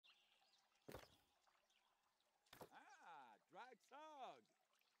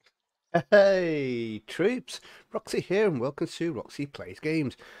Hey troops, Roxy here and welcome to Roxee Plays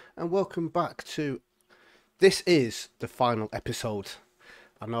Games and welcome back to this is the final episode.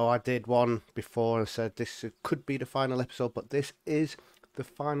 I know I did one before and said this could be the final episode, but this is the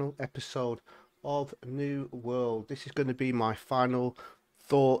final episode of New World. This is going to be my final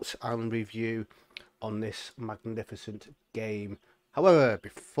thoughts and review on this magnificent game. However,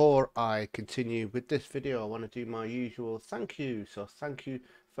 before I continue with this video, I want to do my usual thank you. So thank you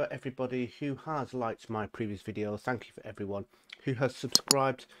for everybody who has liked my previous video. Thank you for everyone who has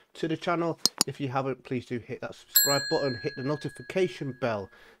subscribed to the channel. If you haven't, please do hit that subscribe button, hit the notification bell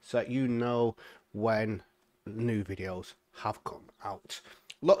so that you know when new videos have come out.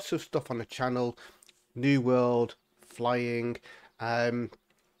 Lots of stuff on the channel, New World, flying.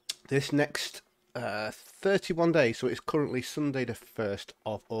 This next 31 days, so it's currently Sunday the 1st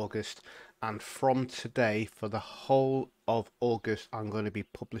of August, and from today for the whole of August I'm going to be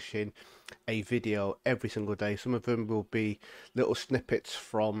publishing a video every single day. Some of them will be little snippets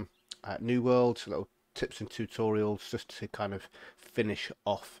from New World, little tips and tutorials just to kind of finish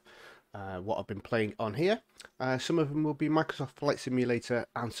off what I've been playing on here. Some of them will be Microsoft Flight Simulator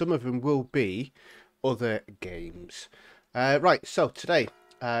and some of them will be other games. Right, so today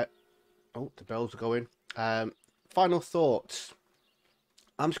oh, the bells are going. Final thoughts.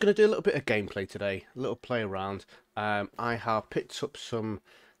 I'm just going to do a little bit of gameplay today, a little play around. I have picked up some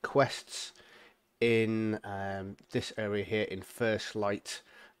quests in this area here in First Light,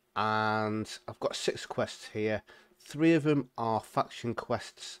 and I've got 6 quests here. 3 of them are faction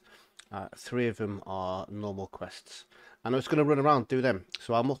quests, 3 of them are normal quests, and I'm just going to run around do them.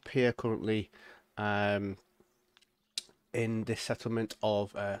 So I'm up here currently in this settlement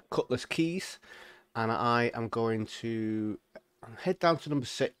of Cutlass Keys, and I am going to head down to number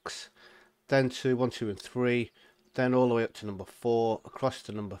 6, then to 1, 2 and 3, then all the way up to number 4, across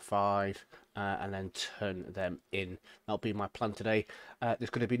to number 5, and then turn them in. That'll be my plan today. There's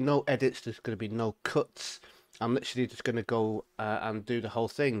going to be no edits, there's going to be no cuts. I'm literally just going to go and do the whole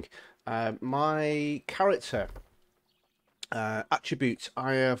thing. My character attributes,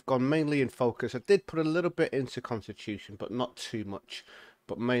 I have gone mainly in focus. I did put a little bit into constitution, but not too much,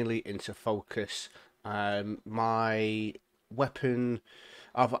 but mainly into focus. My weapon,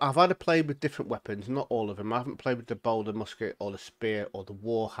 I've had a play with different weapons, not all of them. I haven't played with the boulder musket or the spear or the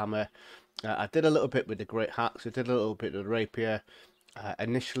warhammer. I did a little bit with the great axe. I did a little bit with the rapier.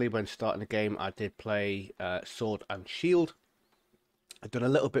 Initially when starting the game I did play sword and shield. I've done a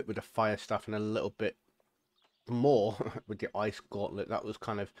little bit with the fire staff and a little bit more with the ice gauntlet. That was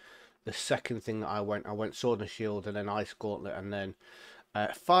kind of the second thing that I went sword and shield and then ice gauntlet, and then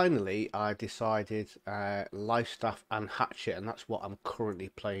finally I decided life staff and hatchet, and that's what I'm currently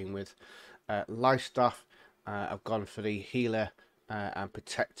playing with. Life staff, I've gone for the healer and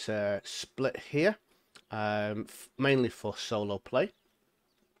protector split here, mainly for solo play,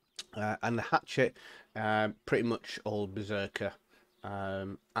 and the hatchet pretty much all berserker,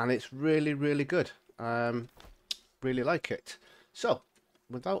 and it's really good. Really like it. So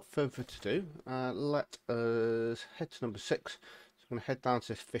without further ado, let us head to number 6. So I'm going to head down to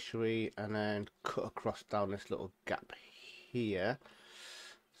this fishery and then cut across down this little gap here.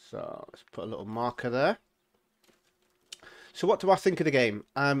 So let's put a little marker there. So what do I think of the game?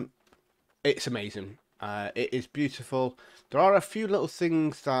 It's amazing. It is beautiful. There are a few little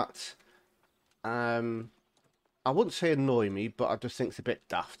things that I wouldn't say annoy me, but I just think it's a bit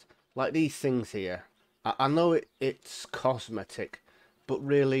daft. Like these things here. I know it's cosmetic, but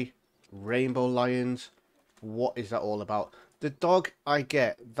really, rainbow lions, what is that all about? The dog, I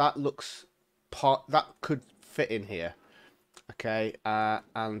get, that looks that could fit in here, okay,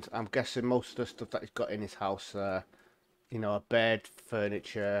 and I'm guessing most of the stuff that he's got in his house, you know, a bed,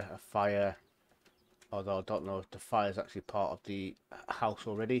 furniture, a fire, although I don't know if the fire is actually part of the house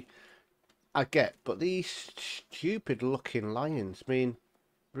already. I get, but these stupid looking lions, I mean,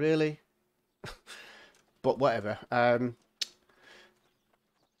 really? But whatever.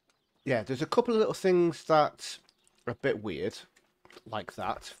 Yeah, there's a couple of little things that are a bit weird, like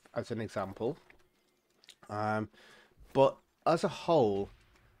that, as an example. But as a whole,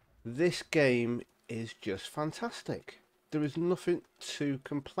 this game is just fantastic. There is nothing to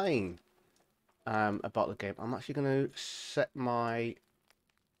complain about the game. I'm actually going to set my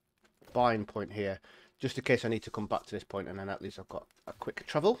buying point here, just in case I need to come back to this point, and then at least I've got a quick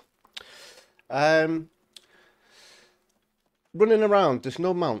travel. Running around, there's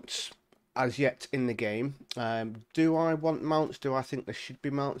no mounts as yet in the game. Do I want mounts? Do I think there should be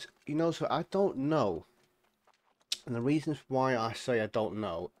mounts? You know, so I don't know. And the reasons why I say I don't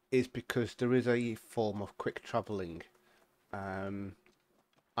know is because there is a form of quick travelling.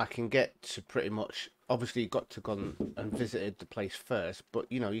 I I can get to pretty much. Obviously, you got to go and visited the place first, but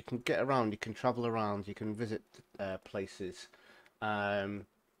you know you can get around, you can travel around, you can visit places,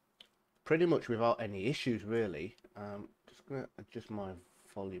 pretty much without any issues really. Just gonna adjust my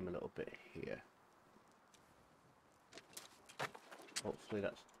volume a little bit here. Hopefully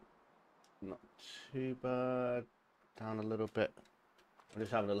that's not too bad. Down a little bit. I'm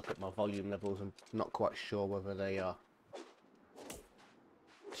just having a look at my volume levels. I'm not quite sure whether they are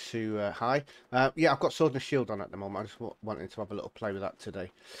too high. Yeah, I've got Sword and Shield on at the moment. I just wanted to have a little play with that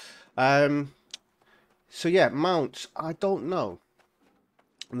today. So yeah, mounts, I don't know.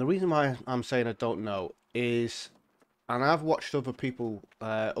 And the reason why I'm saying I don't know is, and I've watched other people,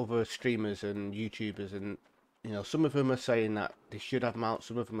 other streamers and YouTubers, and you know, some of them are saying that they should have mounts,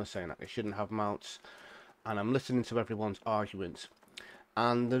 some of them are saying that they shouldn't have mounts, and I'm listening to everyone's arguments.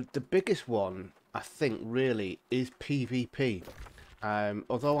 And the biggest one, I think, really is PvP.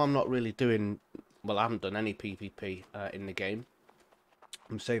 Although I'm not really doing, well, I haven't done any PvP in the game.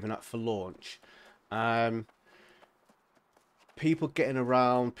 I'm saving that for launch. People getting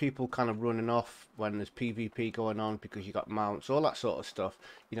around, people kind of running off when there's PvP going on because you got mounts, all that sort of stuff.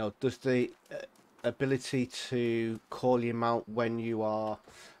 You know, does the ability to call your mount when you are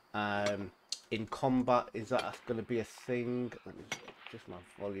in combat, is that going to be a thing? Let me adjust my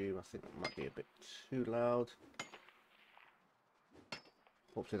volume. I think it might be a bit too loud.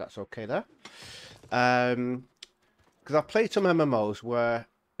 Hopefully that's okay there. Because I've played some MMOs where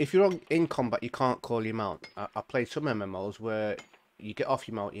if you're in combat, you can't call your mount. I played some MMOs where you get off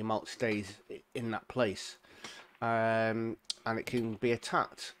your mount stays in that place. And it can be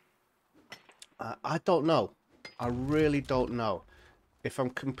attacked. I don't know. I really don't know. If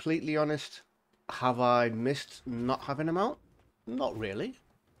I'm completely honest, have I missed not having a mount? Not really.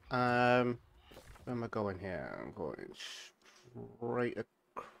 Where am I going here? I'm going straight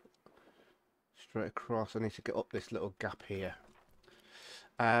across. I need to get up this little gap here.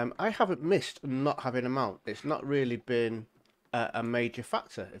 I haven't missed not having a mount. It's not really been a major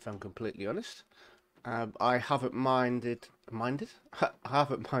factor, if I'm completely honest. I haven't minded. I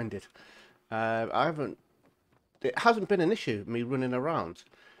haven't minded. It hasn't been an issue, me running around,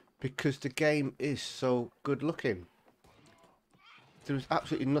 because the game is so good looking. There's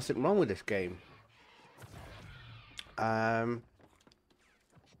absolutely nothing wrong with this game.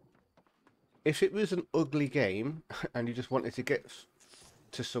 If it was an ugly game and you just wanted to get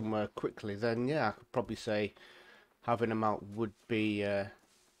to somewhere quickly, then yeah, I could probably say having a mount would be a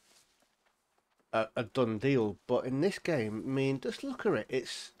done deal. But in this game, I mean, just look at it.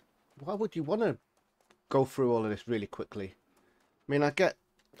 It's, why would you want to go through all of this really quickly? I mean, I get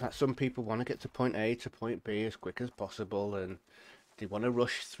that some people want to get to point A to point B as quick as possible, and they want to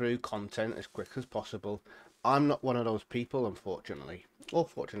rush through content as quick as possible. I'm not one of those people, unfortunately. Or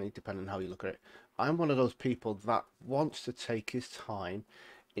fortunately, depending on how you look at it. I'm one of those people that wants to take his time,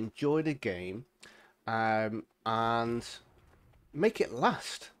 enjoy the game, and make it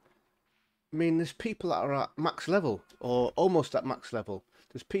last. I mean, there's people that are at max level, or almost at max level.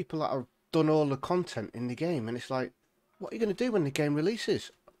 There's people that have done all the content in the game, and it's like, what are you going to do when the game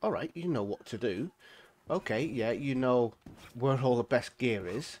releases? Alright, you know what to do. Okay, yeah, you know where all the best gear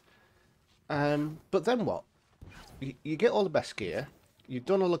is. But then what? You get all the best gear, you've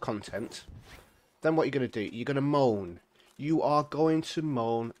done all the content, then what are you going to do? You're going to moan. You are going to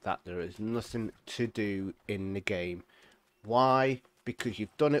moan that there is nothing to do in the game. Why? Because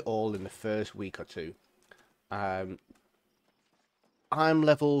you've done it all in the first week or two. I'm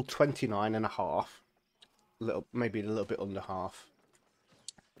level 29 and a half. Maybe a little bit under half.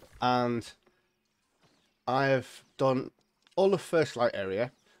 And I've done all the first light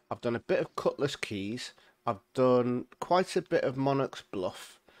area. I've done a bit of Cutlass Keys. I've done quite a bit of Monarch's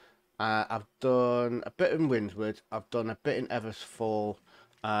Bluff. I've done a bit in Windward. I've done a bit in Eversfall.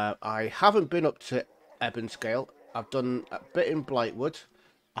 I haven't been up to Ebonscale. I've done a bit in Blightwood.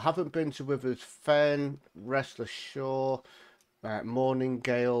 I haven't been to Withers Fen, Restless Shore, Morning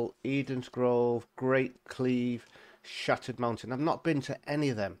Gale, Eden's Grove, Great Cleave, Shattered Mountain. I've not been to any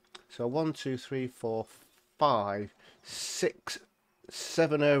of them. So 1, 2, 3, 4, 5, 6,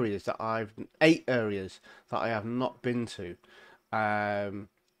 7 areas that 8 areas that I have not been to. 9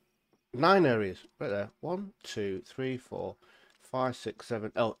 areas right there. 1, 2, 3, 4, 5, 6,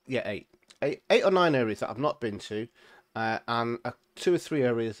 7. Oh yeah, 8. 8 or 9 areas that I've not been to, and 2 or 3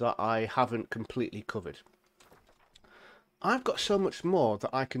 areas that I haven't completely covered. I've got so much more that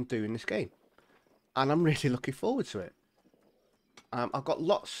I can do in this game, and I'm really looking forward to it. I've got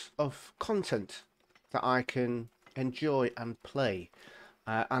lots of content that I can enjoy and play,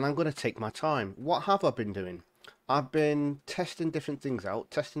 and I'm going to take my time. What have I been doing? I've been testing different things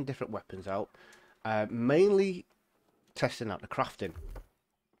out, testing different weapons out, mainly testing out the crafting.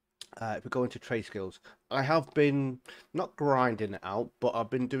 If we go into trade skills, I have been not grinding it out, but I've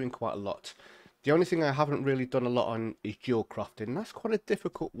been doing quite a lot. The only thing I haven't really done a lot on is dual crafting. That's quite a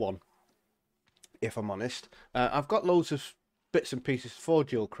difficult one, if I'm honest. I've got loads of bits and pieces for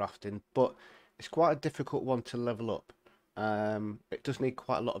dual crafting, but it's quite a difficult one to level up. It does need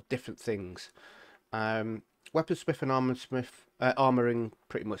quite a lot of different things. Weaponsmith and armoring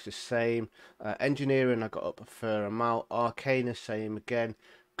pretty much the same. Engineering I got up a fair amount. Arcane the same again.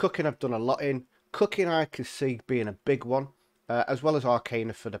 Cooking I've done a lot in. Cooking I can see being a big one, as well as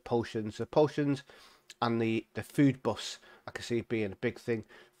Arcana for the potions. The potions and the food buffs I can see being a big thing.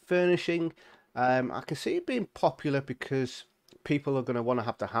 Furnishing, I can see it being popular because people are going to want to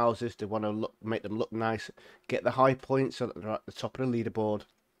have the houses. They want to make them look nice, get the high points so that they're at the top of the leaderboard.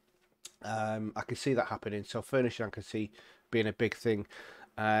 I can see that happening. So furnishing I can see being a big thing.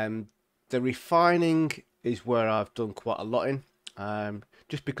 The refining is where I've done quite a lot in.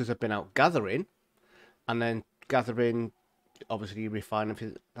 Just because I've been out gathering, and then gathering, obviously you refine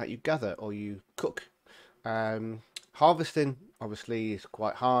everything that you gather or you cook. Harvesting obviously is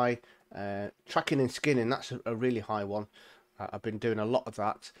quite high. Tracking and skinning, that's a really high one. I've been doing a lot of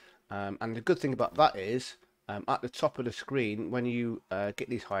that, and the good thing about that is at the top of the screen when you get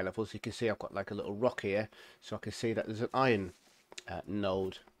these high levels, you can see I've got like a little rock here, so I can see that there's an iron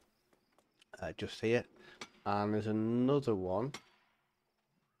node just here, and there's another one,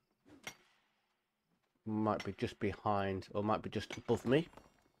 might be just behind or might be just above me.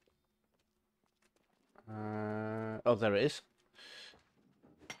 Oh, there it is.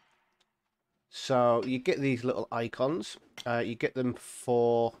 So you get these little icons. You get them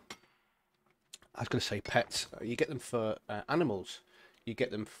for, I was going to say pets. You get them for animals. You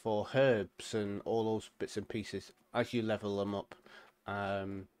get them for herbs and all those bits and pieces as you level them up.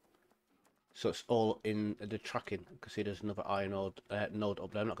 So it's all in the tracking. You can see there's another iron node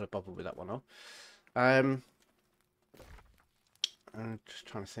up there. I'm not going to bother with that one though. I'm just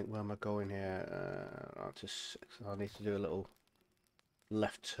trying to think, where am I going here? I need to do a little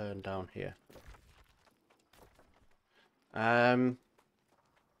left turn down here.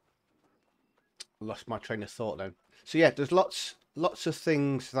 Lost my train of thought then. So yeah, there's lots of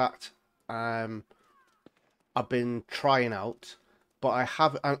things that I've been trying out, but I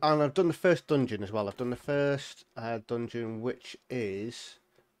have, and I've done the first dungeon as well. I've done the first dungeon, which is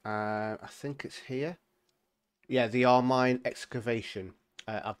I think it's here. Yeah, the Armine excavation.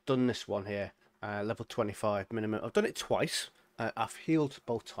 I've done this one here, level 25 minimum. I've done it twice. I've healed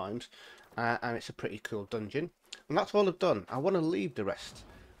both times, and it's a pretty cool dungeon. And that's all I've done. I want to leave the rest.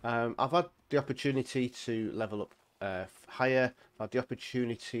 I've had the opportunity to level up higher. I've had the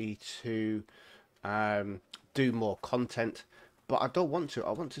opportunity to do more content, but I don't want to.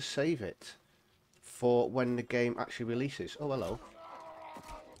 I want to save it for when the game actually releases. Oh, hello.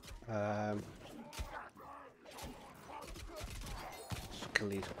 Kill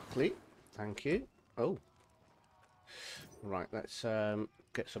these quickly. Thank you. Oh. Right, let's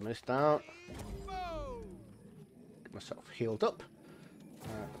get some of this down. Get myself healed up.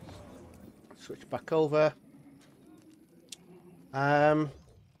 Switch back over. So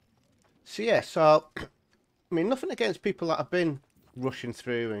yeah, so I mean, nothing against people that have been rushing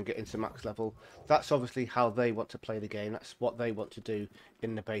through and getting to max level. That's obviously how they want to play the game. That's what they want to do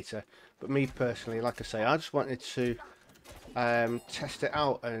in the beta. But me personally, like I say, I just wanted to test it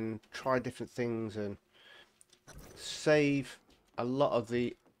out and try different things and save a lot of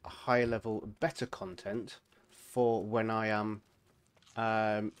the higher level better content for when I am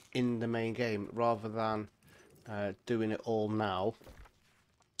in the main game, rather than doing it all now.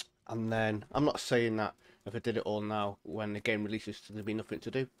 And then I'm not saying that if I did it all now, when the game releases, there'll be nothing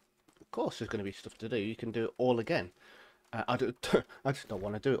to do. Of course there's going to be stuff to do. You can do it all again. I just don't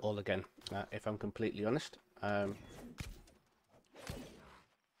want to do it all again, if I'm completely honest.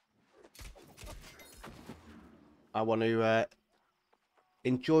 I want to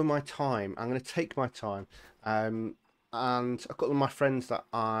enjoy my time. I'm going to take my time. And a couple of my friends that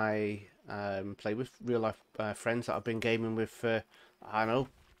I play with, real life friends that I've been gaming with for, I don't know,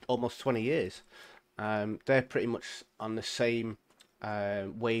 almost 20 years. They're pretty much on the same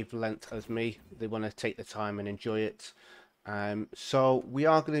wavelength as me. They want to take the time and enjoy it. So we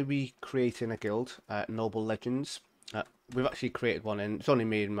are going to be creating a guild, Noble Legends. We've actually created one, and it's only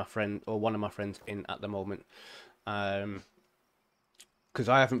me and my friend, or one of my friends, in at the moment. Because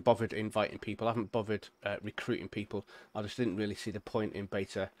I haven't bothered inviting people, I haven't bothered recruiting people. I just didn't really see the point in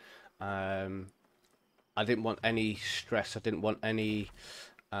beta. I didn't want any stress. I didn't want any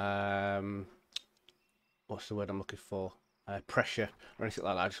what's the word I'm looking for? Pressure or anything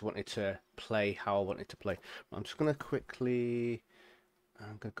like that. I just wanted to play how I wanted to play. I'm just going to quickly,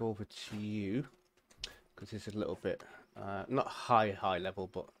 I'm going to go over to you because it's a little bit, not high level,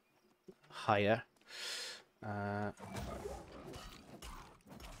 but higher.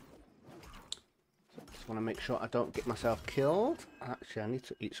 Just want to make sure I don't get myself killed. Actually, I need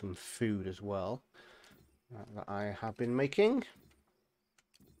to eat some food as well that I have been making.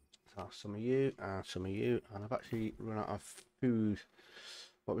 So some of you and some of you, and I've actually run out of food.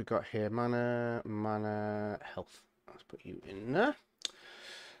 What we got here? Mana, health. Let's put you in there.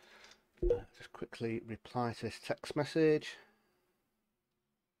 Just quickly reply to this text message.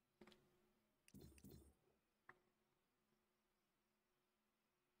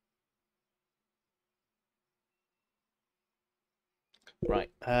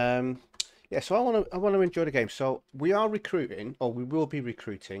 Right. Yeah. So I want to enjoy the game. So we are recruiting, or we will be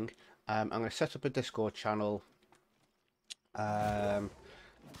recruiting. I'm going to set up a Discord channel. And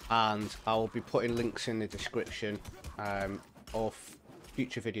I will be putting links in the description of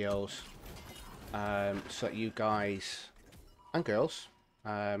future videos, so that you guys and girls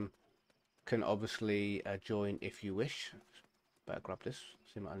can obviously join if you wish. Better grab this.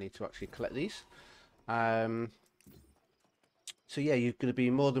 See what I need to actually collect these. So yeah, you're going to be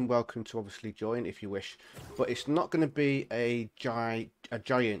more than welcome to obviously join if you wish, but it's not going to be a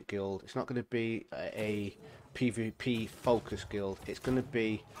giant guild. It's not going to be a PvP focus guild. It's going to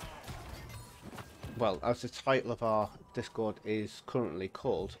be, well, as the title of our Discord is currently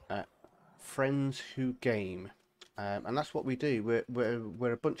called, Friends Who Game, and that's what we do.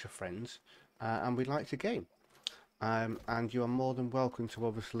 We're a bunch of friends, and we like to game, and you are more than welcome to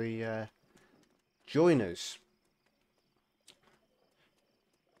obviously join us.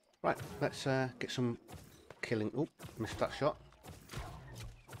 Right, let's get some killing. Oh, missed that shot.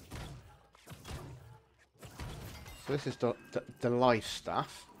 So this is the life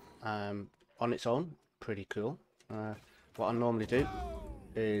staff on its own, pretty cool. What I normally do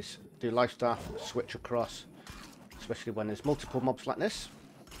is do life staff, switch across, especially when there's multiple mobs like this,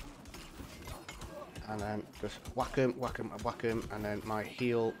 and then just whack them, and then my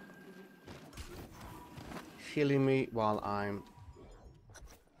healing me while I'm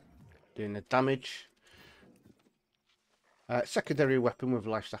doing the damage. Secondary weapon with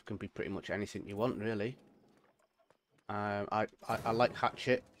life staff can be pretty much anything you want, really. I like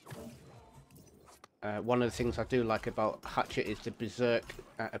hatchet. One of the things I do like about hatchet is the berserk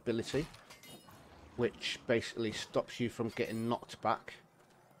ability, which basically stops you from getting knocked back.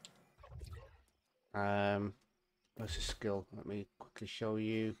 Where's the skill? Let me quickly show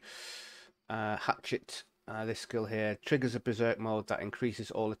you. Hatchet. This skill here triggers a berserk mode that increases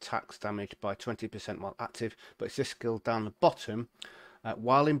all attacks damage by 20% while active, but it's this skill down the bottom.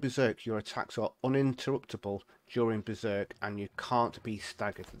 While in berserk, your attacks are uninterruptible during berserk and you can't be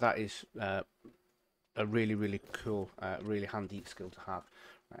staggered. That is a really cool, really handy skill to have.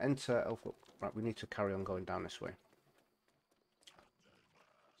 Enter. Oh, right, we need to carry on going down this way.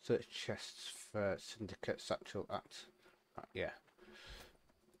 Search chests for syndicate satchel at. Right, yeah.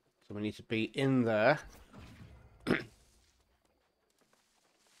 So we need to be in there.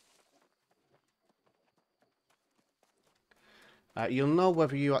 You'll know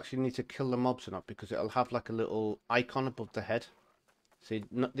whether you actually need to kill the mobs or not because it'll have like a little icon above the head. See,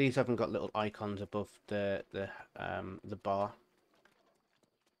 these haven't got little icons above the bar.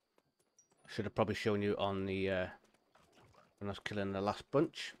 Should have probably shown you on the when I was killing the last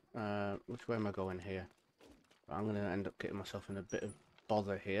bunch. Which way am I going here? I'm going to end up getting myself in a bit of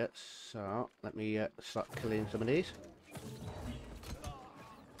bother here. So let me start killing some of these.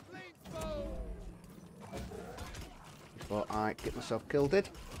 Before I get myself killed.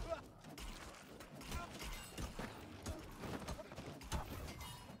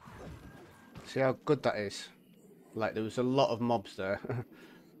 See how good that is? Like, there was a lot of mobs there.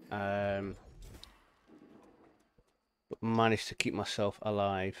 But managed to keep myself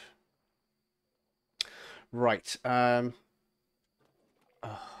alive. Right. So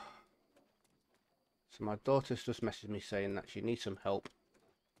my daughter's just messaged me saying that she needs some help.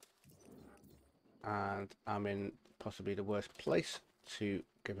 And I'm in possibly the worst place to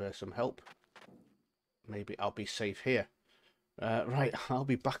give her some help. Maybe I'll be safe here. Right, I'll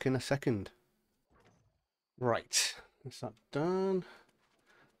be back in a second. Right, that's that done.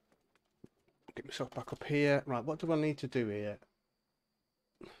 Get myself back up here. Right, what do I need to do here?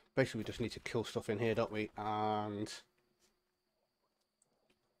 Basically, we just need to kill stuff in here, don't we? And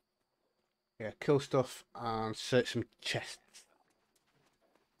yeah, kill stuff and search some chests.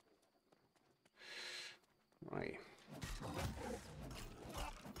 Right.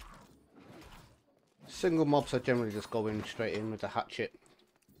 Single mobs I generally just go in straight in with the hatchet.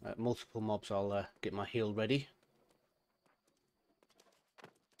 Multiple mobs I'll get my heal ready.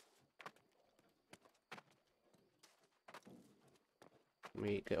 Let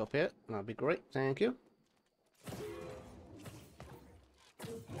me get up here, that'd be great, thank you.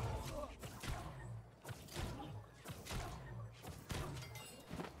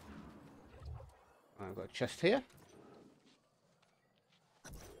 I've got a chest here.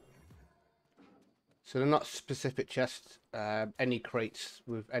 So they're not specific chests. Any crates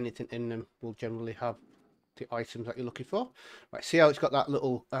with anything in them will generally have the items that you're looking for. Right, see how it's got that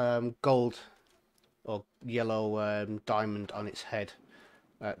little gold or yellow diamond on its head?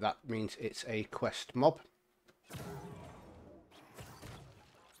 That means it's a quest mob.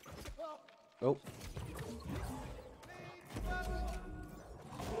 Oh.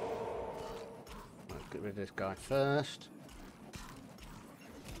 Let's get rid of this guy first.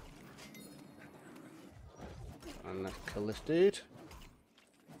 And let's kill this dude.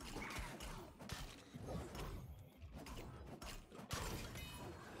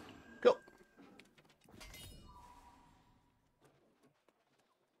 Go.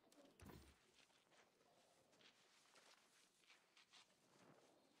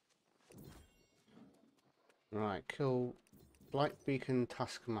 Right, kill Light Beacon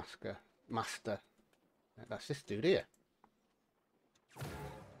Taskmaster. That's this dude here.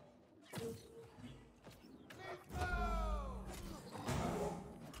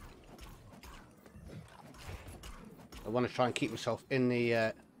 I want to try and keep myself in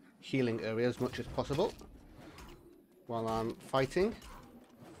the healing area as much as possible while I'm fighting.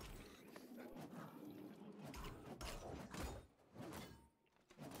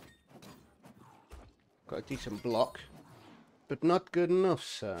 Got a decent block, but not good enough,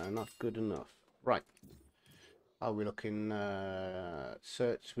 sir. Not good enough. Right. Are we looking?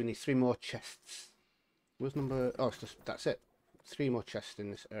 Search. We need 3 more chests. Where's number? Oh, it's just, that's it. 3 more chests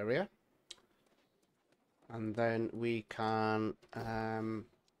in this area. And then we can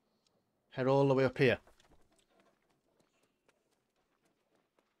head all the way up here.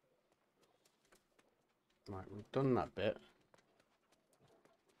 Right, we've done that bit.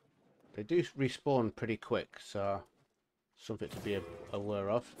 They do respawn pretty quick, so something to be aware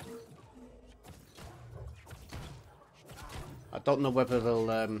of. I don't know whether they'll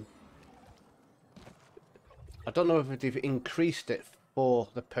I don't know if they've increased it for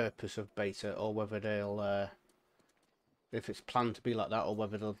the purpose of beta, or whether they'll if it's planned to be like that, or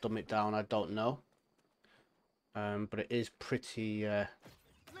whether they'll dumb it down. I don't know, but it is pretty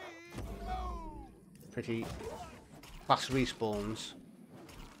pretty fast respawns,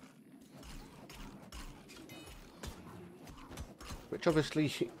 which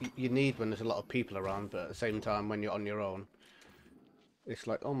obviously you need when there's a lot of people around, but at the same time when you're on your own it's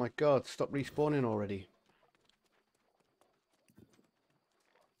like, oh my god, stop respawning already.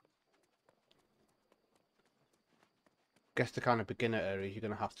 Guess the kind of beginner area you're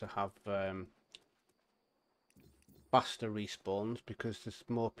going to have faster respawns because there's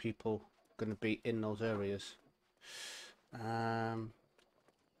more people going to be in those areas. Right,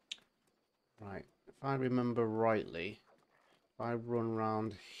 if I remember rightly, if I run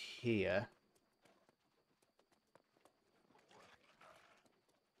around here,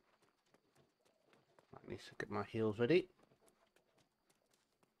 I need to get my heals ready.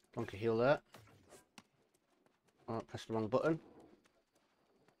 Plonk a heal there. Oh, press the wrong button.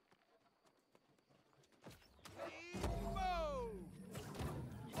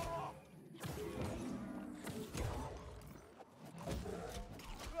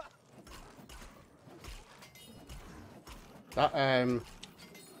 That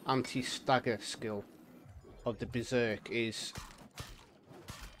anti-stagger skill of the Berserk it's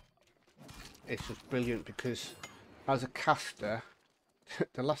just brilliant, because as a caster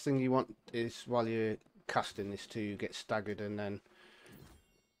the last thing you want is, while you're casting this, to get staggered and then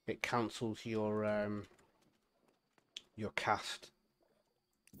it cancels your cast.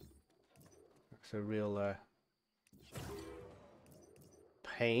 That's a real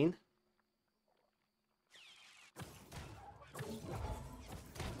pain.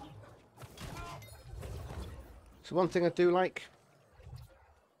 So one thing I do like,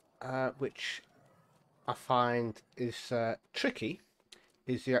 which I find is tricky,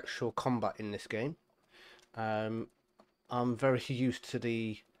 is the actual combat in this game. I'm very used to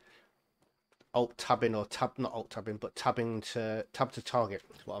the alt tabbing, or not alt tabbing, but tab to target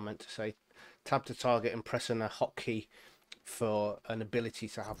is what I meant to say. Tab to target and pressing a hotkey for an ability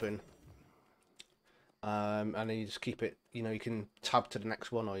to happen. And then you just keep it, you know, you can tab to the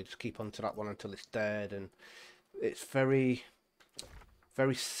next one, or you just keep on to that one until it's dead, and it's very,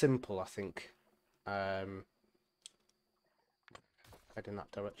 very simple, I think. head in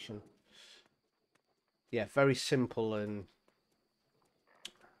that direction. Yeah, very simple and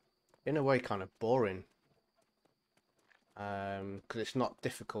in a way kind of boring, because it's not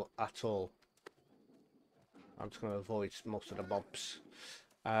difficult at all. I'm just going to avoid most of the mobs.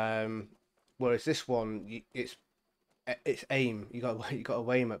 Whereas this one, it's aim. You got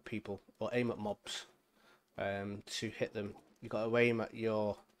to aim at people or aim at mobs to hit them. You got to aim at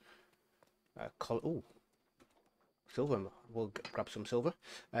your ooh, silver. We'll grab some silver.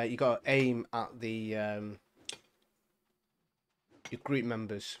 You got to aim at the your group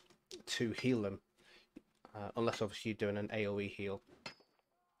members to heal them, unless obviously you're doing an AoE heal.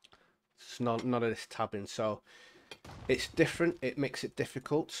 It's none of this tabbing, so it's different. It makes it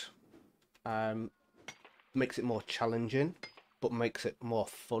difficult, makes it more challenging, but makes it more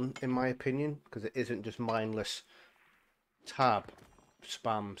fun in my opinion, because it isn't just mindless tab,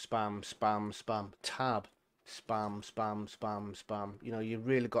 spam, spam, spam, spam, tab, spam, spam, spam, spam. You know, you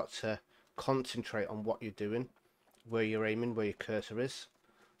really got to concentrate on what you're doing, where you're aiming, where your cursor is.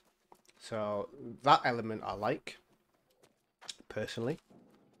 So that element I like, personally.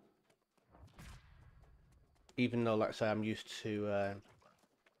 Even though, like I say, I'm used to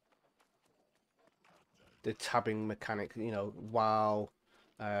the tabbing mechanic, you know, WoW,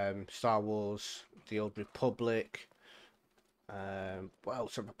 Star Wars, The Old Republic, what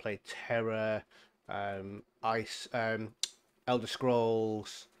else have I played? Terra, Ice, Elder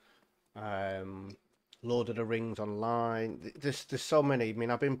Scrolls, Lord of the Rings Online. There's so many. I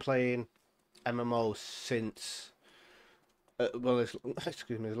mean, I've been playing MMOs since well,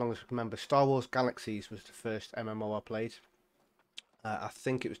 excuse me, as long as I remember. Star Wars Galaxies was the first MMO I played. I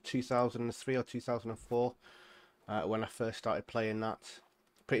think it was 2003 or 2004 when I first started playing that.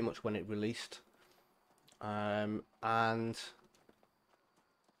 Pretty much when it released. And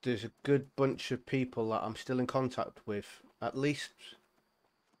there's a good bunch of people that I'm still in contact with. At least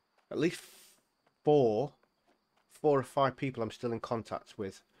four or five people I'm still in contact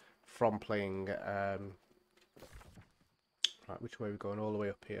with from playing. Right, which way are we going? All the way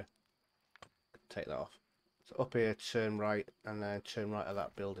up here. Take that off. So up here, turn right, and then turn right at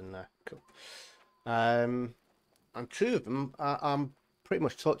that building there. Cool. And two of them I'm pretty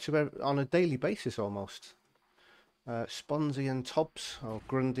much talk to on a daily basis almost. Sponzy and Tobbs, or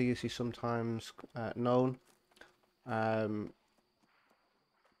Grundy as he's sometimes known.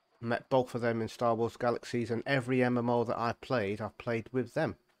 Met both of them in Star Wars Galaxies, and every MMO that I've played with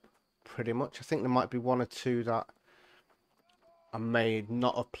them. Pretty much. I think there might be one or two that I may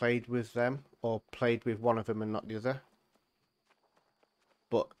not have played with them, or played with one of them and not the other.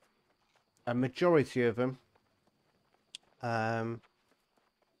 But a majority of them, I've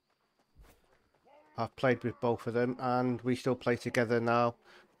played with both of them, and we still play together now.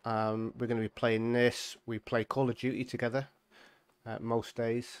 We're going to be playing this. We play Call of Duty together most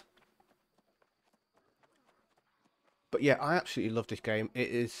days. But yeah, I absolutely love this game.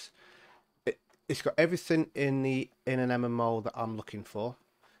 It's got everything in an MMO that I'm looking for.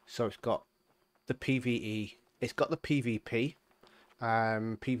 So it's got the PvE, it's got the PvP.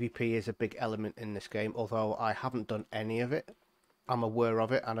 PvP is a big element in this game, although I haven't done any of it. I'm aware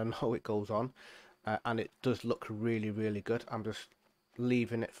of it and I know it goes on, and it does look really, really good. I'm just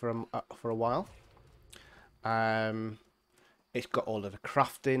leaving it for a while. It's got all of the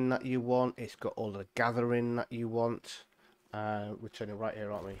crafting that you want. It's got all of the gathering that you want. We're turning right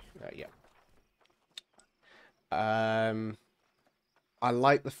here, aren't we? Yeah. I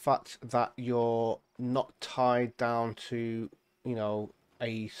like the fact that you're not tied down to, you know,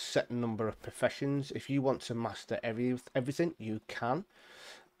 a set number of professions. If you want to master everything, you can.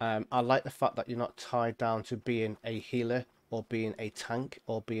 I like the fact that you're not tied down to being a healer or being a tank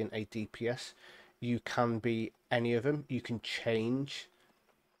or being a DPS. You can be any of them. You can change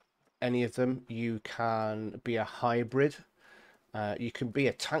any of them. You can be a hybrid. You can be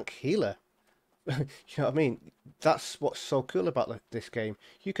a tank healer. You know what I mean? That's what's so cool about this game.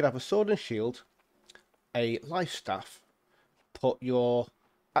 You could have a sword and shield, a life staff, put your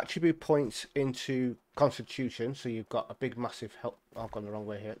attribute points into constitution, so you've got a big massive health. Oh, I've gone the wrong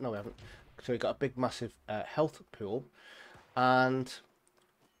way here. No, we haven't. So you've got a big massive health pool, and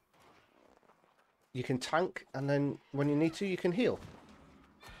you can tank, and then when you need to, you can heal.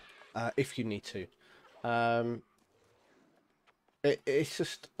 If you need to. It's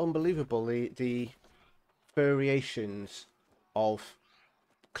just unbelievable the variations of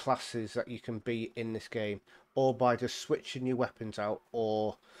classes that you can be in this game, or by just switching your weapons out,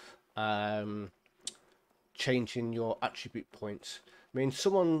 or changing your attribute points. I mean,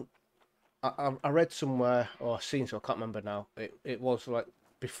 someone I read somewhere or seen, so I can't remember now. It was like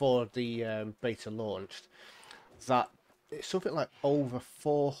before the beta launched, that it's something like over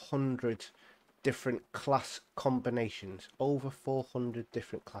 400 different class combinations. Over 400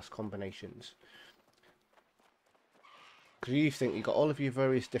 different class combinations. Because you think you've got all of your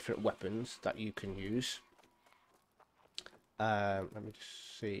various different weapons that you can use. Let me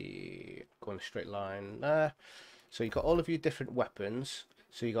just see. Go in a straight line there. So you've got all of your different weapons.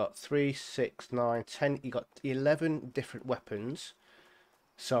 So you got 3, 6, 9, 10. You got 11 different weapons.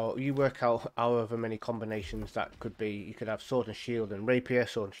 So you work out however many combinations that could be. You could have sword and shield and rapier,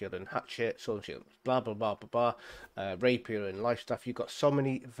 sword and shield and hatchet, sword and shield, blah blah blah blah blah, rapier and life stuff. You've got so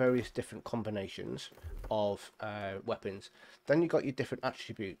many various different combinations of weapons. Then you've got your different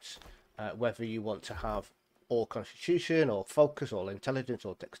attributes, whether you want to have or constitution or focus or intelligence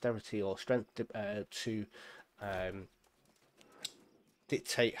or dexterity or strength to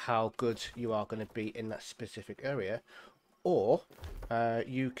dictate how good you are going to be in that specific area. Or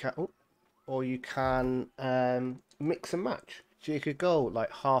you can mix and match. So you could go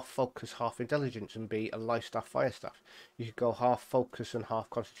like half focus, half intelligence and be a life staff, fire staff. You could go half focus and half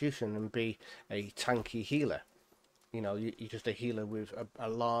constitution and be a tanky healer. You know, you're just a healer with a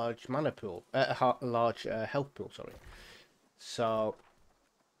large mana pool, a large health pool. Sorry. So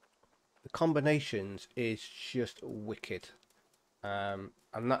the combinations is just wicked, and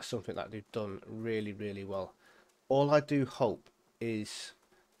that's something that they've done really, really well. All I do hope is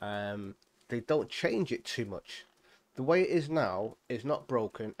they don't change it too much. The way it is now is not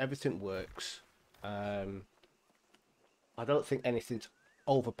broken. Everything works. I don't think anything's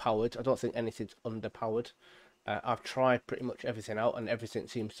overpowered. I don't think anything's underpowered. I've tried pretty much everything out and everything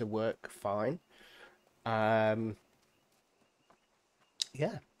seems to work fine. Yeah,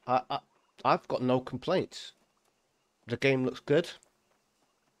 I've got no complaints. The game looks good.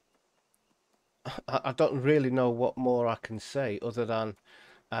 I don't really know what more I can say other than,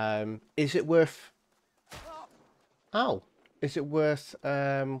 is it worth... Ow! Is it worth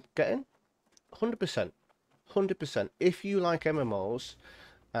getting? 100%. 100%. If you like MMOs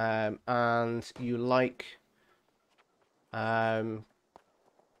and you like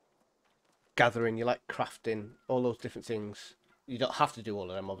gathering, you like crafting, all those different things, you don't have to do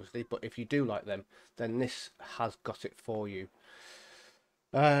all of them obviously, but if you do like them, then this has got it for you.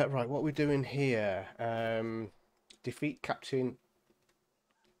 Right, what we're doing here, defeat Captain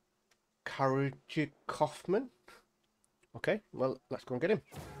Kaufman. Okay, well, let's go and get him.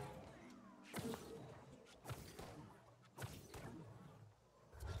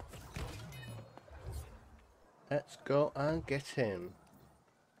 Let's go and get him.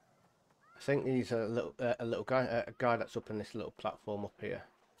 I think he's a little guy, a guy that's up in this little platform up here.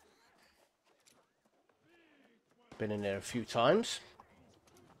 Been in there a few times.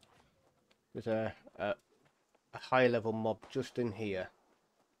 There's a high level mob just in here.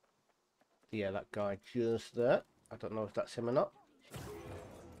 Yeah, that guy just there. I don't know if that's him or not.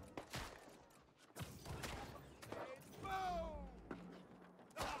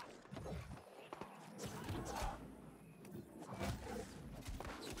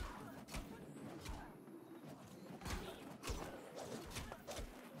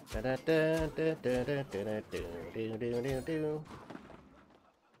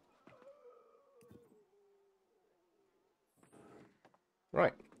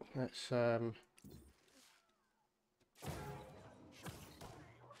 Right, let's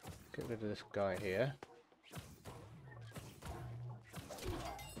get rid of this guy here.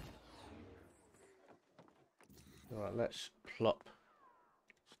 Alright, let's plop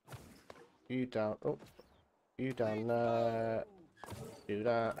you down. Oh, you down there. Do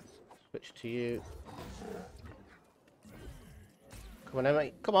that. Switch to you. Come on then,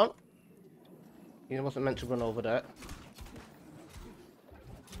 mate. Come on. You wasn't meant to run over there.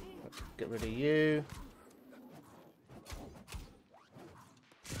 Let's get rid of you.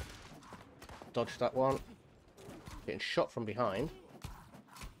 Dodge that one. Getting shot from behind.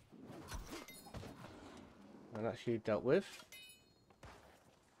 And that's you dealt with.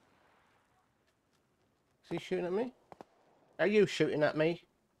 Is he shooting at me? Are you shooting at me?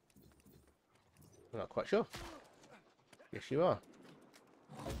 I'm not quite sure. Yes, you are.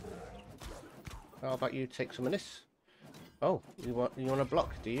 How about you take some of this? Oh, you want a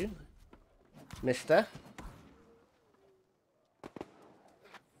block, do you, mister?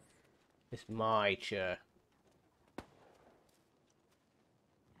 It's my chair.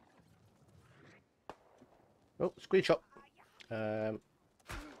 Oh, screenshot.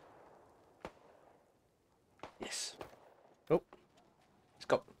 Yes. Oh, let's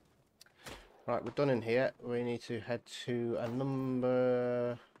go. Right, we're done in here. We need to head to a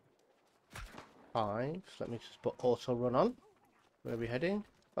number 5. So let me just put auto run on. Where are we heading?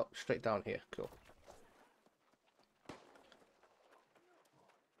 Oh, straight down here. Cool.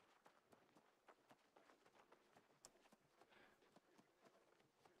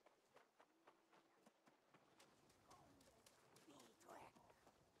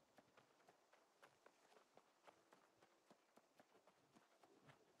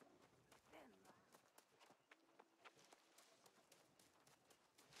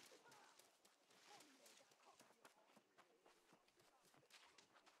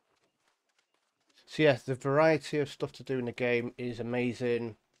 So yeah, the variety of stuff to do in the game is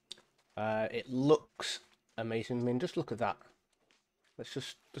amazing. It looks amazing. I mean, just look at that. Let's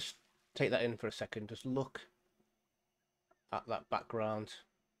just take that in for a second. Just look at that background.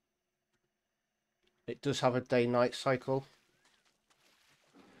 It does have a day-night cycle,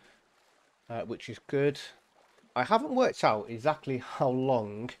 which is good. I haven't worked out exactly how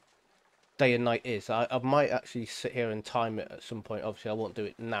long day and night is. I might actually sit here and time it at some point. Obviously, I won't do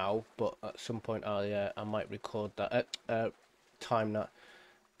it now, but at some point I might record that, time that,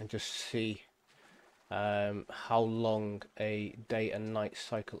 and just see how long a day and night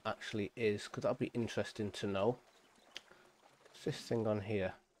cycle actually is, because that'll be interesting to know. What's this thing on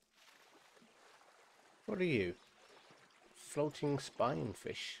here? What are you? Floating spine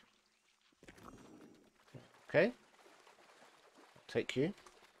fish. Okay, I'll take you.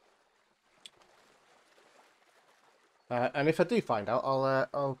 And if I do find out,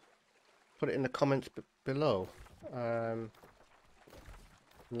 I'll put it in the comments below, and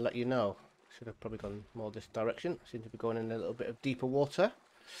let you know. Should have probably gone more this direction. Seem to be going in a little bit of deeper water.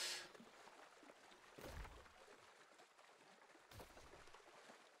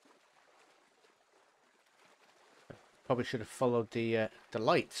 Probably should have followed the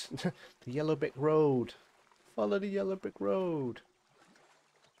lights, the yellow brick road. Follow the yellow brick road.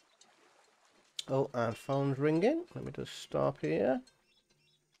 Oh, and phone's ringing. Let me just stop here.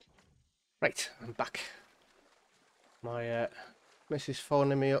 Right, I'm back. My missus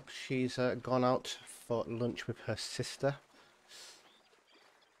phoning me up. She's gone out for lunch with her sister.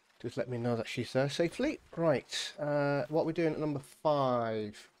 Just let me know that she's there safely. Right, what are we doing at number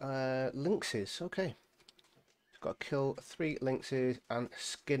 5? Lynxes, okay. Got to kill 3 lynxes and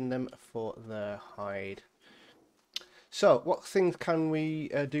skin them for their hide. So, what things can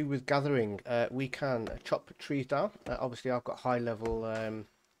we do with gathering? We can chop trees down. Obviously, I've got high level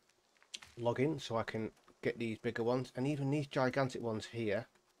logging, so I can get these bigger ones. And even these gigantic ones here,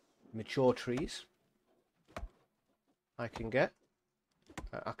 mature trees, I can get.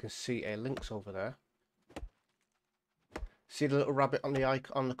 I can see a lynx over there. See the little rabbit on the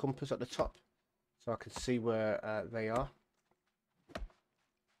icon on the compass at the top? So I can see where they are.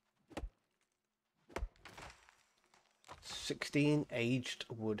 "16 aged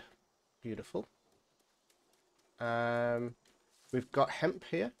wood." Beautiful. We've got hemp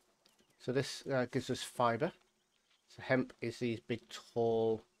here. So this gives us fibre. So hemp is these big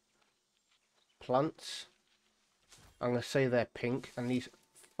tall plants. I'm going to say they're pink, and these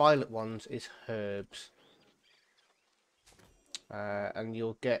violet ones is herbs. And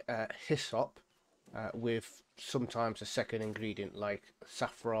you'll get hyssop with sometimes a second ingredient like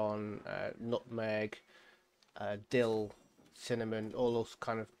saffron, nutmeg, dill, cinnamon, all those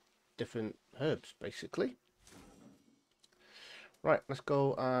kind of different herbs basically. Right, let's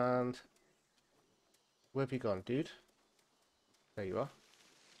go. And where have you gone, dude? There you are.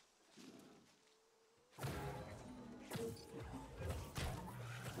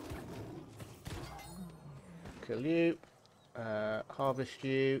 Kill you, harvest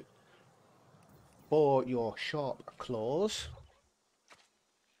you for your sharp claws.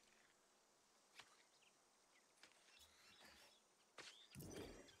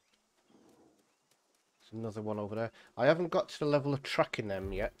 There's another one over there. I haven't got to the level of tracking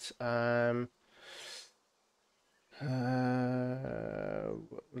them yet. Not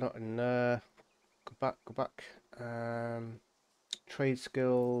in there. Go back, go back. Trade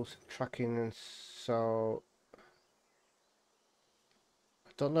skills, tracking, so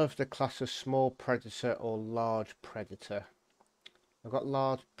I don't know if the class is small predator or large predator. I've got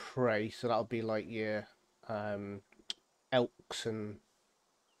large prey, so that'll be like your elks and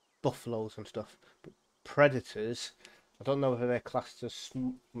buffaloes and stuff. But predators, I don't know whether they're classed as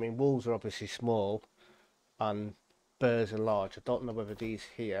I mean, wolves are obviously small and bears are large. I don't know whether these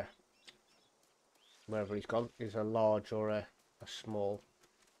here, wherever he's gone, is a large or a small.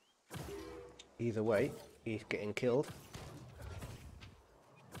 Either way, he's getting killed.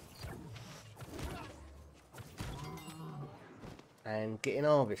 And getting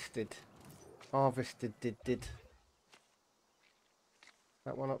harvested. Did.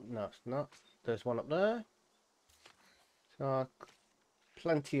 That one up? No, it's not. There's one up there. So I'll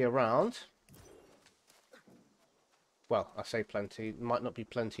plenty around. Well, I say plenty. It might not be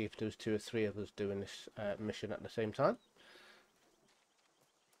plenty if there's 2 or 3 of us doing this mission at the same time.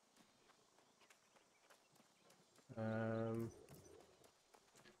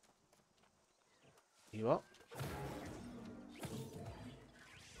 You up?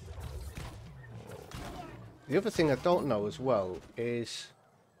 The other thing I don't know as well is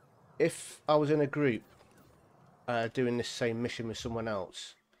if I was in a group doing this same mission with someone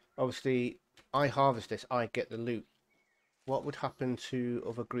else, obviously I harvest this, I get the loot. What would happen to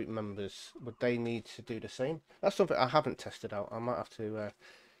other group members? Would they need to do the same? That's something I haven't tested out. I might have to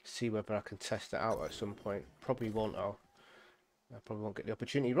see whether I can test it out at some point. Probably won't. I probably won't get the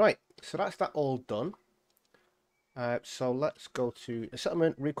opportunity. Right, so that's that all done. So let's go to the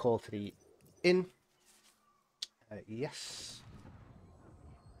settlement, recall to the inn. Yes.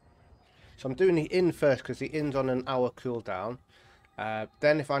 So I'm doing the inn first because the inn's on an hour cooldown.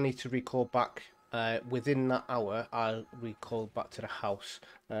 Then if I need to recall back within that hour, I'll recall back to the house.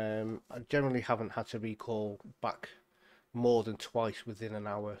 I generally haven't had to recall back more than twice within an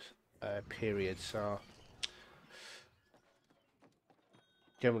hour period. So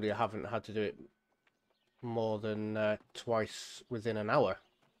generally I haven't had to do it more than twice within an hour.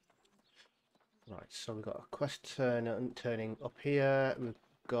 Right, so we've got a quest turning up here. We've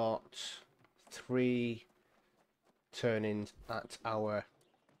got 3 turn-ins at our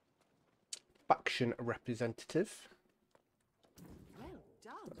faction representative. Well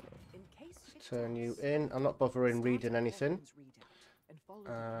done. Let's turn you in. I'm not bothering reading anything.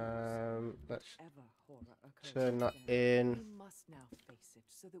 Let's turn that in.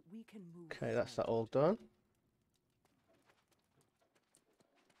 Okay, that's that all done.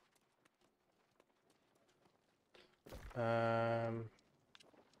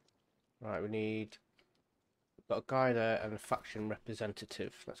 Right, we need got a guy there and a faction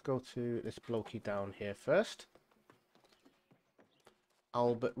representative. Let's go to this blokey down here first.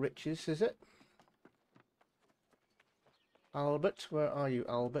 Albert Riches, is it? Albert, where are you,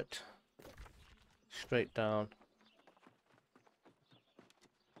 Albert? Straight down.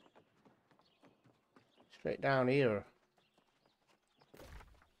 Straight down here.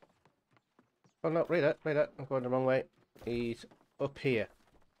 Oh no, read it, read it. I'm going the wrong way. He's up here.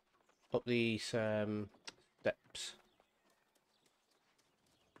 Up these steps.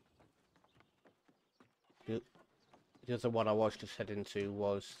 The other one I was just heading to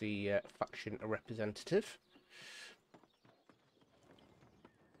was the faction representative.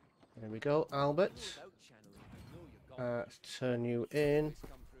 There we go, Albert. Let's turn you in.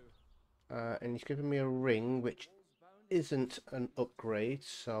 And he's giving me a ring, which isn't an upgrade,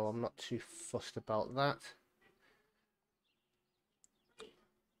 so I'm not too fussed about that.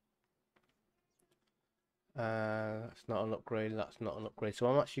 That's not an upgrade, that's not an upgrade. So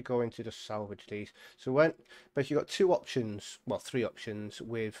I'm actually going to just salvage these. So when basically you've got 2 options, well 3 options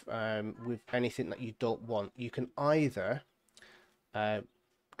with anything that you don't want. You can either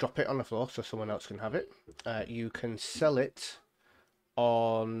drop it on the floor so someone else can have it. You can sell it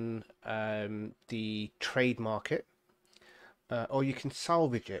on the trade market, or you can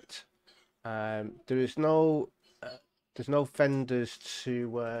salvage it. There's no vendors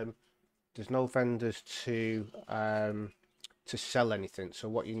to to sell anything. So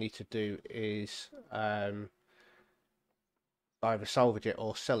what you need to do is either salvage it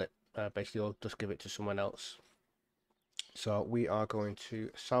or sell it, basically, or just give it to someone else. So we are going to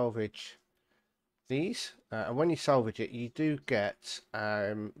salvage these, and when you salvage it, you do get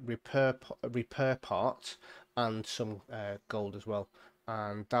repair parts and some gold as well.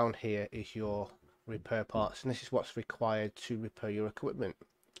 And down here is your repair parts, and this is what's required to repair your equipment.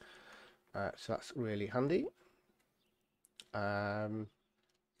 So that's really handy. You can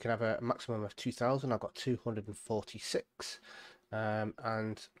have a maximum of 2,000. I've got 246,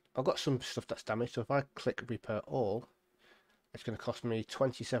 and I've got some stuff that's damaged. So if I click repair all, it's going to cost me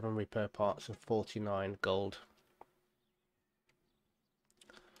 27 repair parts and 49 gold.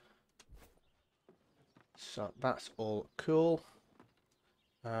 So that's all cool.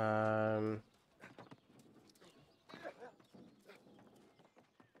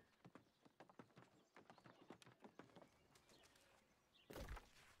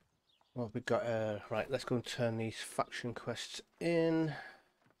 Well, we got right. Let's go and turn these faction quests in.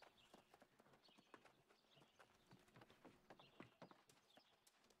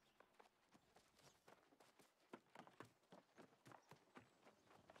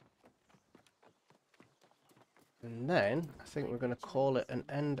 And then I think we're going to call it an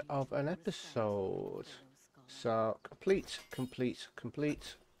end of an episode. So complete.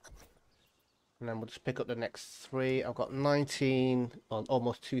 And then we'll just pick up the next 3. I've got 19, or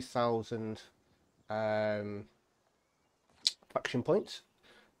almost 2,000 faction points.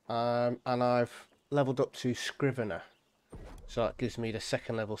 And I've leveled up to Scrivener. So that gives me the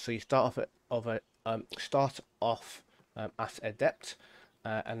second level. So you start off at Adept.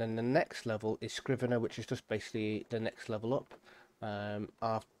 And then the next level is Scrivener, which is just basically the next level up.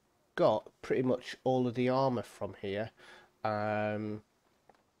 I've got pretty much all of the armor from here.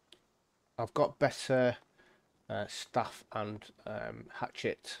 I've got better staff and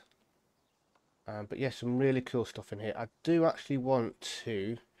hatchet, but yeah, some really cool stuff in here. I do actually want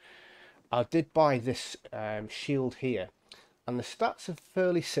to. I did buy this shield here, and the stats are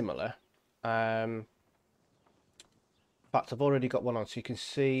fairly similar. In fact, I've already got one on, so you can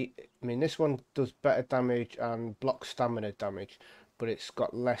see. I mean, this one does better damage and block stamina damage, but it's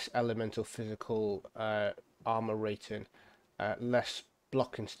got less elemental physical armor rating, less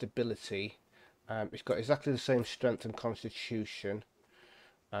blocking stability. It's got exactly the same strength and constitution.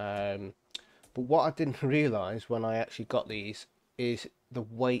 But what I didn't realise when I actually got these is the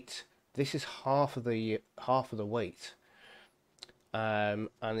weight. This is half of the weight. And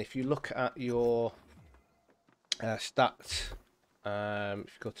if you look at your stats,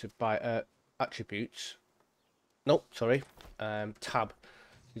 if you go to buy attributes, nope, sorry, tab.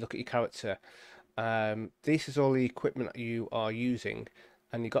 You look at your character. This is all the equipment that you are using,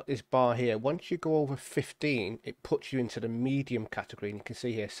 and you got this bar here. Once you go over 15, it puts you into the medium category, and you can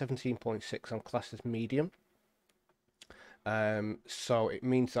see here 17.6. I'm classed as medium. So it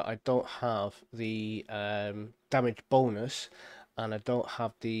means that I don't have the damage bonus, and I don't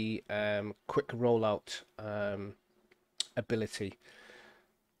have the quick rollout ability,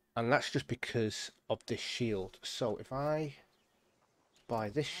 and that's just because of this shield. So if I buy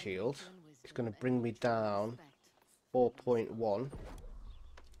this shield, it's going to bring me down 4.1.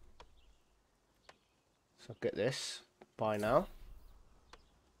 So get this, buy now,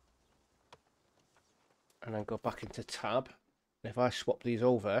 and then go back into tab. And if I swap these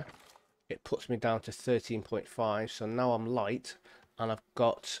over, it puts me down to 13.5. So now I'm light, and I've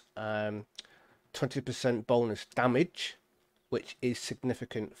got 20% bonus damage, which is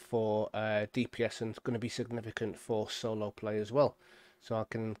significant for DPS, and it's going to be significant for solo play as well. So I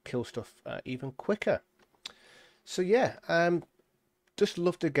can kill stuff even quicker. So yeah, just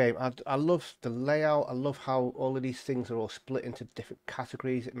love the game. I love the layout. I love how all of these things are all split into different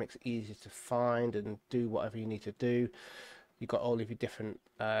categories. It makes it easy to find and do whatever you need to do. You've got all of your different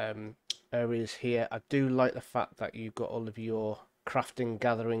areas here. I do like the fact that you've got all of your crafting,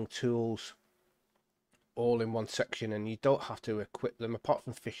 gathering tools all in one section, and you don't have to equip them apart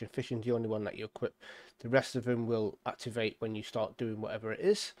from fishing. Fishing's the only one that you equip. The rest of them will activate when you start doing whatever it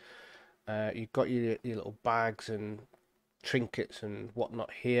is. You've got your little bags and trinkets and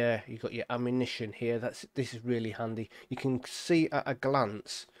whatnot here. You've got your ammunition here. This is really handy. You can see at a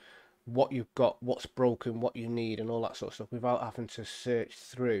glance what you've got, what's broken, what you need, and all that sort of stuff without having to search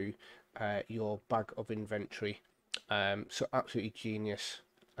through your bag of inventory. So absolutely genius.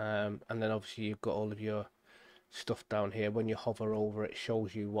 And then obviously you've got all of your stuff down here. When you hover over it,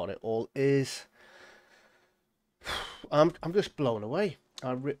 shows you what it all is. I'm just blown away.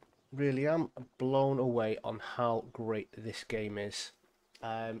 I really am blown away on how great this game is.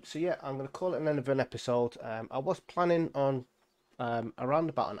 So yeah, I'm going to call it an end of an episode. I was planning on around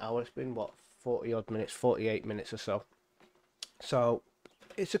about an hour. It's been what, 40 odd minutes, 48 minutes or so. So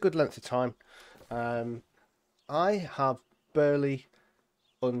it's a good length of time. I have barely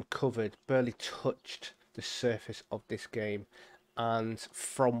touched the surface of this game, and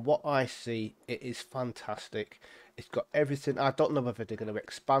from what I see, it is fantastic. It's got everything. I don't know whether they're going to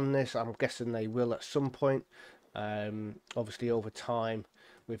expand this. I'm guessing they will at some point. Obviously over time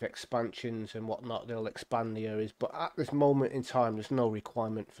with expansions and whatnot, they'll expand the areas, but at this moment in time there's no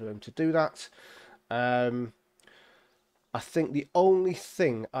requirement for them to do that. I think the only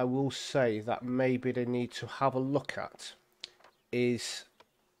thing I will say that maybe they need to have a look at is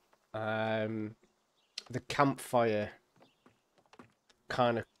the campfire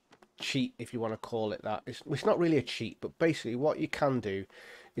kind of cheat, if you want to call it that. It's not really a cheat, but basically what you can do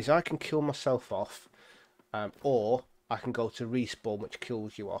is I can kill myself off, or I can go to respawn, which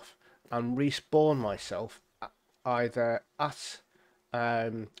kills you off, and respawn myself either at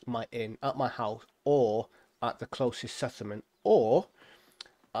my inn, at my house, or at the closest settlement, or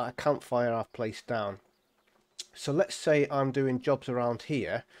at a campfire I've placed down. So let's say I'm doing jobs around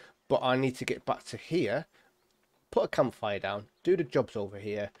here, but I need to get back to here, put a campfire down, do the jobs over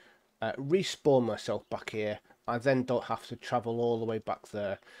here, respawn myself back here. I then don't have to travel all the way back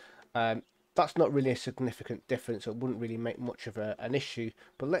there. that's not really a significant difference. It wouldn't really make much of an issue.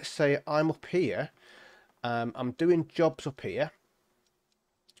 But let's say I'm up here. I'm doing jobs up here.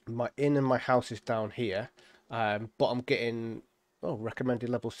 My inn and my house is down here. But I'm getting recommended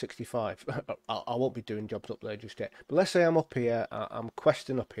level 65. I won't be doing jobs up there just yet. But let's say I'm up here. I'm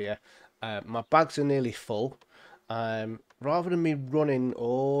questing up here. My bags are nearly full. Rather than me running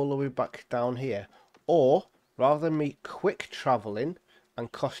all the way back down here, or rather than me quick traveling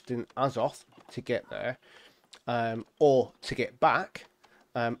and costing Azoth to get there, or to get back,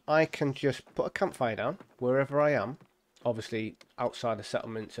 I can just put a campfire down wherever I am, obviously outside of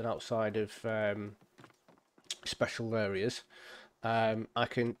settlements and outside of special areas. I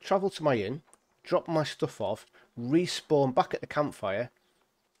can travel to my inn, drop my stuff off, respawn back at the campfire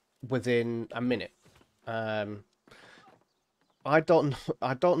within a minute. I don't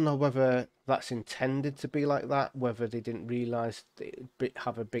know whether that's intended to be like that, whether they didn't realise it would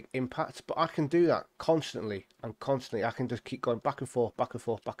have a big impact, but I can do that constantly and constantly. I can just keep going back and forth, back and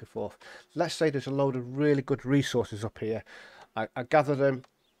forth, back and forth. Let's say there's a load of really good resources up here. I gather them,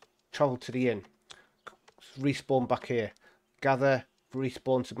 travel to the inn, respawn back here, gather,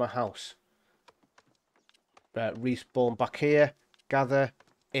 respawn to my house, respawn back here, gather,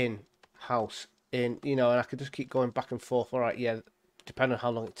 in, house, in, you know, and I could just keep going back and forth. All right, yeah, depending on how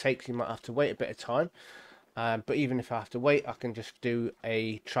long it takes, you might have to wait a bit of time. But even if I have to wait, I can just do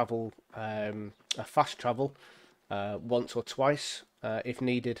a travel, a fast travel, once or twice if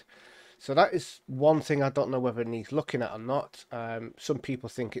needed. So that is one thing I don't know whether it needs looking at or not. Some people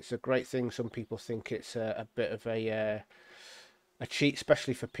think it's a great thing. Some people think it's a bit of a cheat,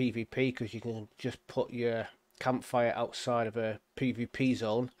 especially for PvP, because you can just put your campfire outside of a PvP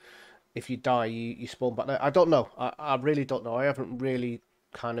zone. If you die, you spawn back there. I don't know. I really don't know. I haven't really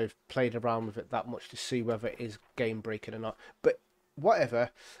kind of played around with it that much to see whether it is game breaking or not. But whatever.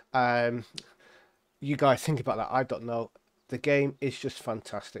 You guys think about that. I don't know. The game is just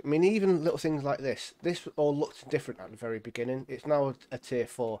fantastic. I mean, even little things like this. This all looked different at the very beginning. It's now a tier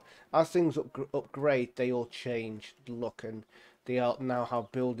 4. As things upgrade, they all change the look, and they are now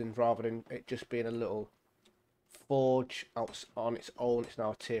have buildings rather than it just being a little forge out on its own. It's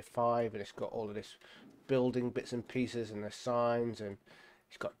now a tier 5, and it's got all of this building bits and pieces and the signs, and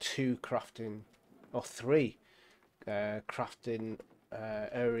it's got 2 crafting or 3 crafting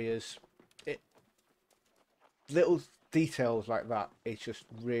areas. Little details like that, it's just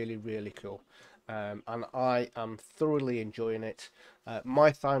really, really cool. And I am thoroughly enjoying it.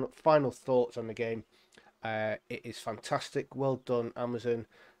 My final thoughts on the game: it is fantastic. Well done, Amazon.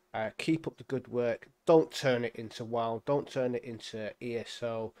 Keep up the good work. Don't turn it into WoW. Don't turn it into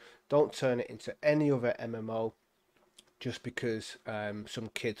ESO. Don't turn it into any other MMO just because some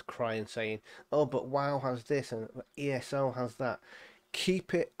kids cry and saying, oh, but WoW has this and ESO has that.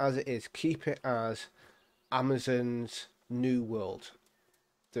 Keep it as it is. Keep it as Amazon's new world.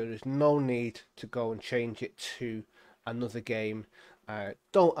 There is no need to go and change it to another game.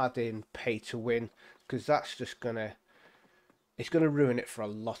 Don't add in pay to win, because that's just it's gonna ruin it for a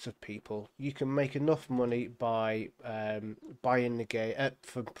lot of people. You can make enough money by buying the game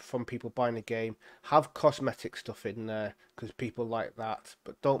from people buying the game. Have cosmetic stuff in there because people like that,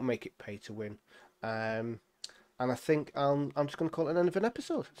 but don't make it pay to win. And I think I'm just gonna call it an end of an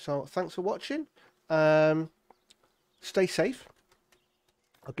episode. So thanks for watching. Stay safe.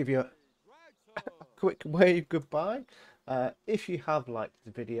 I'll give you a quick wave goodbye. If you have liked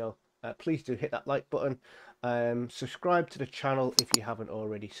the video, please do hit that like button. Subscribe to the channel if you haven't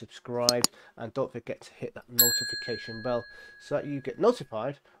already subscribed, and don't forget to hit that notification bell so that you get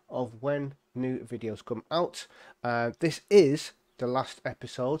notified of when new videos come out. This is the last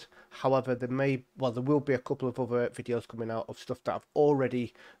episode. However, there will be a couple of other videos coming out of stuff that I've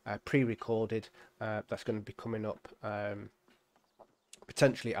already pre-recorded. That's going to be coming up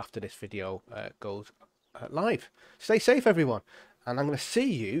potentially after this video goes live. Stay safe, everyone, and I'm going to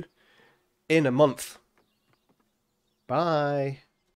see you in a month. Bye.